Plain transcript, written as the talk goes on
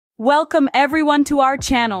Welcome everyone to our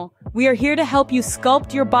channel. We are here to help you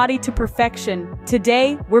sculpt your body to perfection.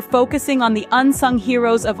 Today, we're focusing on the unsung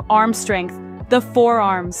heroes of arm strength, the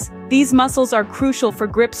forearms. These muscles are crucial for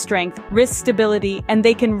grip strength, wrist stability, and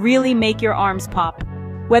they can really make your arms pop.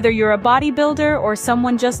 Whether you're a bodybuilder or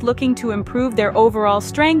someone just looking to improve their overall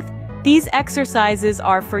strength, these exercises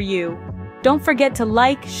are for you. Don't forget to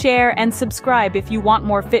like, share, and subscribe if you want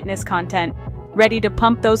more fitness content. Ready to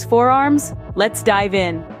pump those forearms? Let's dive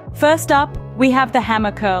in. First up, we have the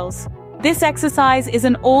hammer curls. This exercise is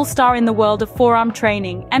an all-star in the world of forearm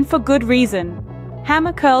training, and for good reason.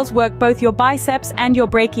 Hammer curls work both your biceps and your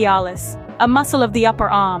brachialis, a muscle of the upper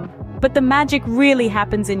arm, but the magic really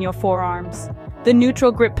happens in your forearms. The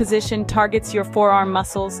neutral grip position targets your forearm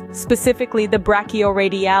muscles, specifically the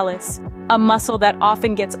brachioradialis, a muscle that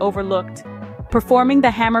often gets overlooked. Performing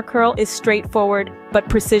the hammer curl is straightforward, but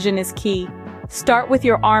precision is key. Start with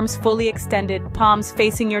your arms fully extended, palms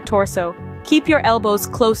facing your torso. Keep your elbows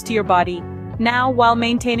close to your body. Now, while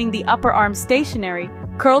maintaining the upper arm stationary,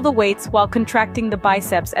 curl the weights while contracting the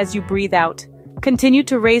biceps as you breathe out. Continue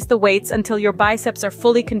to raise the weights until your biceps are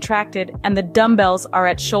fully contracted and the dumbbells are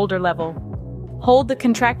at shoulder level. Hold the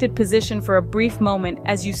contracted position for a brief moment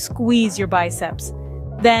as you squeeze your biceps.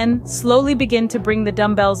 Then, slowly begin to bring the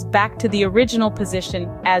dumbbells back to the original position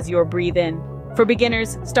as you breathe in. For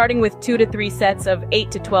beginners, starting with 2 to 3 sets of 8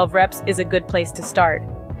 to 12 reps is a good place to start.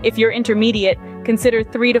 If you're intermediate, consider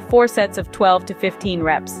 3 to 4 sets of 12 to 15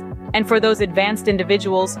 reps. And for those advanced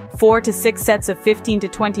individuals, 4 to 6 sets of 15 to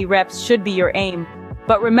 20 reps should be your aim.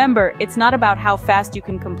 But remember, it's not about how fast you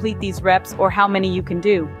can complete these reps or how many you can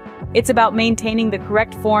do. It's about maintaining the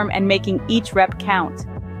correct form and making each rep count.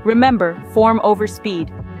 Remember, form over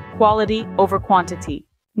speed, quality over quantity.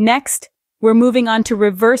 Next, we're moving on to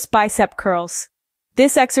reverse bicep curls.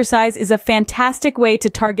 This exercise is a fantastic way to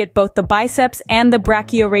target both the biceps and the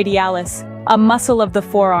brachioradialis, a muscle of the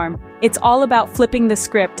forearm. It's all about flipping the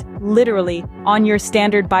script, literally, on your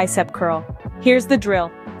standard bicep curl. Here's the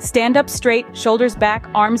drill. Stand up straight, shoulders back,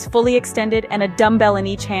 arms fully extended, and a dumbbell in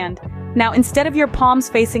each hand. Now, instead of your palms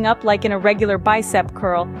facing up like in a regular bicep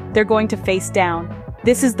curl, they're going to face down.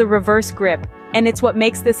 This is the reverse grip, and it's what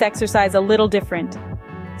makes this exercise a little different.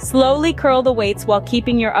 Slowly curl the weights while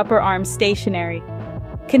keeping your upper arm stationary.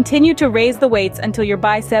 Continue to raise the weights until your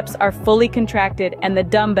biceps are fully contracted and the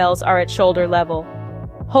dumbbells are at shoulder level.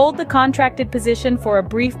 Hold the contracted position for a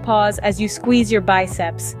brief pause as you squeeze your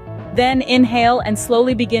biceps. Then inhale and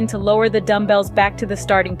slowly begin to lower the dumbbells back to the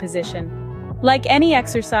starting position. Like any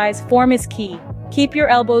exercise, form is key. Keep your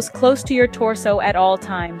elbows close to your torso at all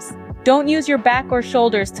times. Don't use your back or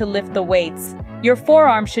shoulders to lift the weights. Your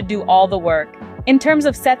forearm should do all the work. In terms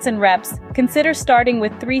of sets and reps, consider starting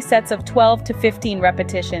with 3 sets of 12 to 15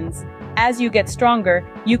 repetitions. As you get stronger,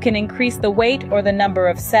 you can increase the weight or the number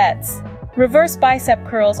of sets. Reverse bicep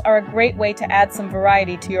curls are a great way to add some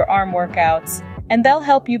variety to your arm workouts, and they'll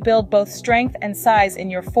help you build both strength and size in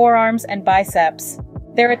your forearms and biceps.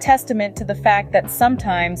 They're a testament to the fact that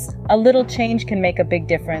sometimes a little change can make a big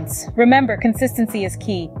difference. Remember, consistency is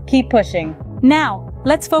key. Keep pushing. Now,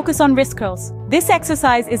 let's focus on wrist curls. This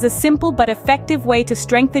exercise is a simple but effective way to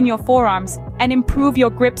strengthen your forearms and improve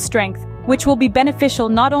your grip strength, which will be beneficial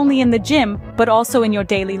not only in the gym, but also in your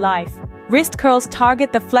daily life. Wrist curls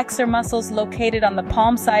target the flexor muscles located on the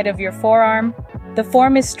palm side of your forearm. The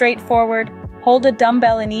form is straightforward. Hold a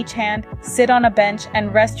dumbbell in each hand, sit on a bench,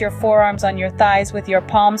 and rest your forearms on your thighs with your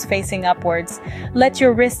palms facing upwards. Let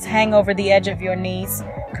your wrists hang over the edge of your knees.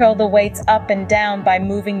 Curl the weights up and down by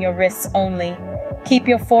moving your wrists only. Keep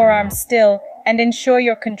your forearms still and ensure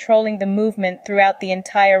you're controlling the movement throughout the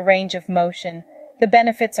entire range of motion. The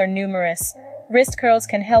benefits are numerous. Wrist curls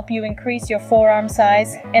can help you increase your forearm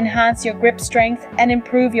size, enhance your grip strength, and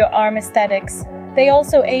improve your arm aesthetics. They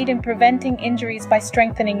also aid in preventing injuries by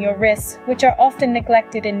strengthening your wrists, which are often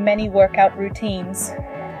neglected in many workout routines.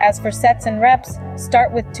 As for sets and reps,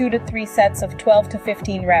 start with 2 to 3 sets of 12 to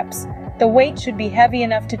 15 reps. The weight should be heavy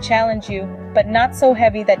enough to challenge you, but not so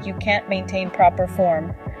heavy that you can't maintain proper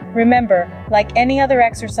form. Remember, like any other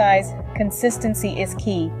exercise, consistency is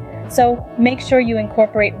key. So, make sure you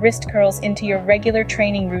incorporate wrist curls into your regular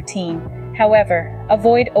training routine. However,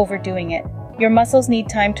 avoid overdoing it. Your muscles need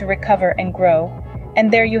time to recover and grow.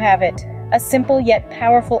 And there you have it, a simple yet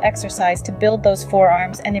powerful exercise to build those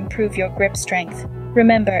forearms and improve your grip strength.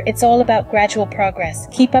 Remember, it's all about gradual progress.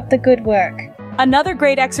 Keep up the good work. Another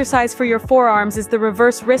great exercise for your forearms is the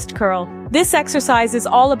reverse wrist curl. This exercise is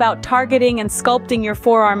all about targeting and sculpting your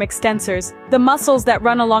forearm extensors, the muscles that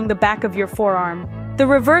run along the back of your forearm. The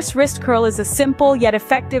reverse wrist curl is a simple yet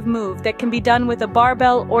effective move that can be done with a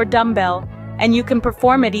barbell or dumbbell, and you can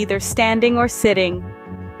perform it either standing or sitting.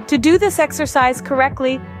 To do this exercise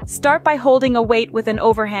correctly, start by holding a weight with an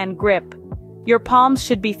overhand grip. Your palms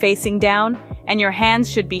should be facing down, and your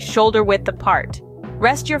hands should be shoulder-width apart.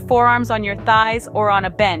 Rest your forearms on your thighs or on a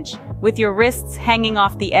bench, with your wrists hanging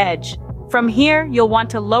off the edge. From here, you'll want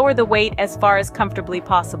to lower the weight as far as comfortably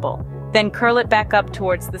possible. Then curl it back up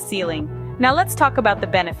towards the ceiling. Now let's talk about the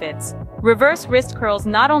benefits. Reverse wrist curls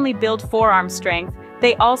not only build forearm strength,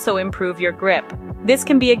 they also improve your grip. This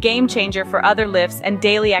can be a game changer for other lifts and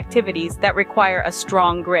daily activities that require a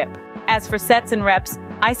strong grip. As for sets and reps,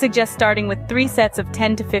 I suggest starting with 3 sets of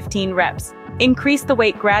 10 to 15 reps. Increase the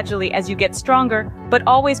weight gradually as you get stronger, but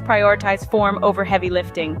always prioritize form over heavy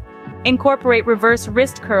lifting. Incorporate reverse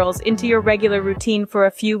wrist curls into your regular routine for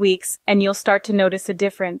a few weeks, and you'll start to notice a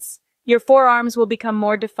difference. Your forearms will become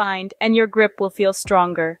more defined, and your grip will feel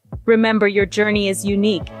stronger. Remember, your journey is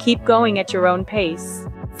unique. Keep going at your own pace.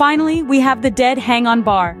 Finally, we have the dead hang-on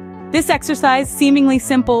bar. This exercise, seemingly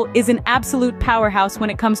simple, is an absolute powerhouse when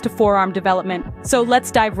it comes to forearm development. So let's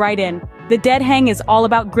dive right in. The dead hang is all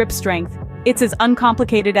about grip strength. It's as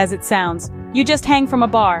uncomplicated as it sounds. You just hang from a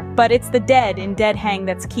bar, but it's the dead in dead hang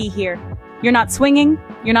that's key here. You're not swinging,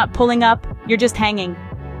 you're not pulling up, you're just hanging.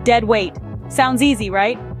 Dead weight. Sounds easy,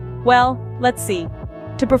 right? Well, let's see.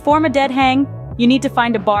 To perform a dead hang, you need to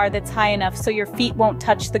find a bar that's high enough so your feet won't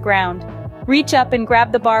touch the ground. Reach up and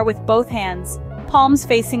grab the bar with both hands, palms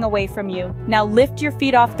facing away from you. Now lift your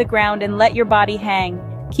feet off the ground and let your body hang.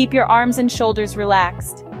 Keep your arms and shoulders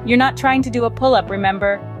relaxed. You're not trying to do a pull-up,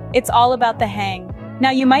 remember? It's all about the hang. Now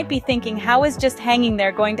you might be thinking, how is just hanging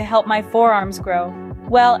there going to help my forearms grow?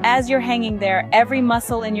 Well, as you're hanging there, every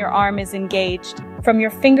muscle in your arm is engaged, from your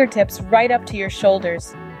fingertips right up to your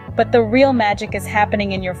shoulders. But the real magic is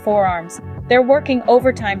happening in your forearms. They're working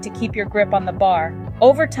overtime to keep your grip on the bar.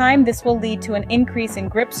 Over time, this will lead to an increase in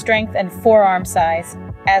grip strength and forearm size.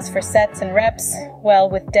 As for sets and reps, well,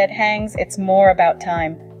 with dead hangs, it's more about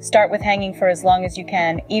time. Start with hanging for as long as you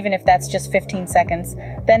can, even if that's just 15 seconds.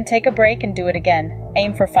 Then take a break and do it again.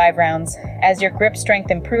 Aim for 5 rounds. As your grip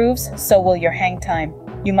strength improves, so will your hang time.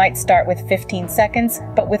 You might start with 15 seconds,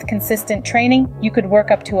 but with consistent training, you could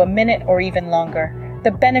work up to a minute or even longer. The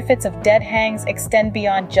benefits of dead hangs extend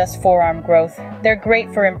beyond just forearm growth. They're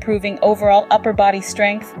great for improving overall upper body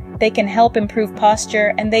strength, they can help improve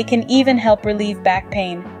posture, and they can even help relieve back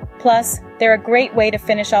pain. Plus, they're a great way to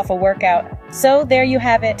finish off a workout. So there you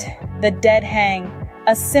have it, the dead hang.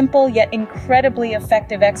 A simple yet incredibly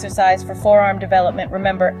effective exercise for forearm development.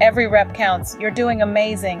 Remember, every rep counts. You're doing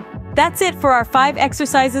amazing. That's it for our 5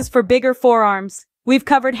 exercises for bigger forearms. We've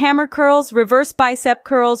covered hammer curls, reverse bicep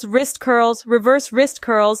curls, reverse wrist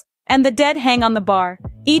curls, and the dead hang on the bar.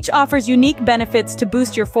 Each offers unique benefits to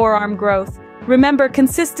boost your forearm growth. Remember,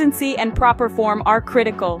 consistency and proper form are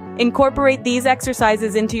critical. Incorporate these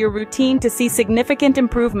exercises into your routine to see significant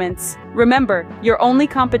improvements. Remember, your only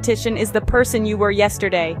competition is the person you were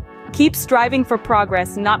yesterday. Keep striving for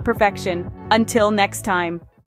progress, not perfection. Until next time.